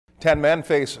10 men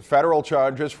face federal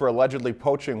charges for allegedly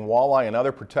poaching walleye and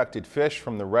other protected fish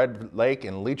from the Red Lake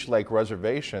and Leech Lake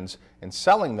reservations and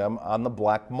selling them on the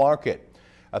black market.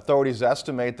 Authorities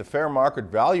estimate the fair market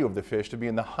value of the fish to be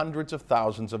in the hundreds of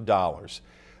thousands of dollars.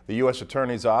 The U.S.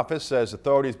 Attorney's Office says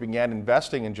authorities began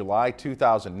investing in July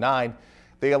 2009.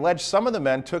 They allege some of the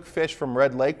men took fish from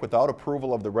Red Lake without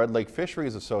approval of the Red Lake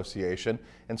Fisheries Association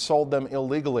and sold them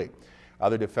illegally.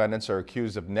 Other defendants are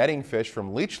accused of netting fish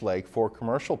from Leech Lake for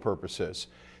commercial purposes.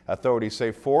 Authorities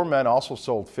say 4 men also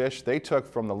sold fish they took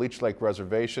from the Leech Lake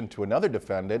Reservation to another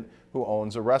defendant who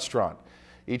owns a restaurant.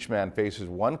 Each man faces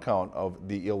 1 count of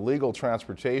the illegal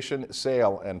transportation,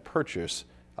 sale, and purchase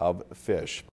of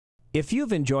fish. If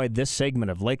you've enjoyed this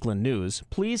segment of Lakeland News,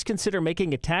 please consider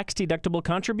making a tax-deductible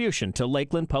contribution to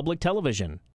Lakeland Public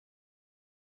Television.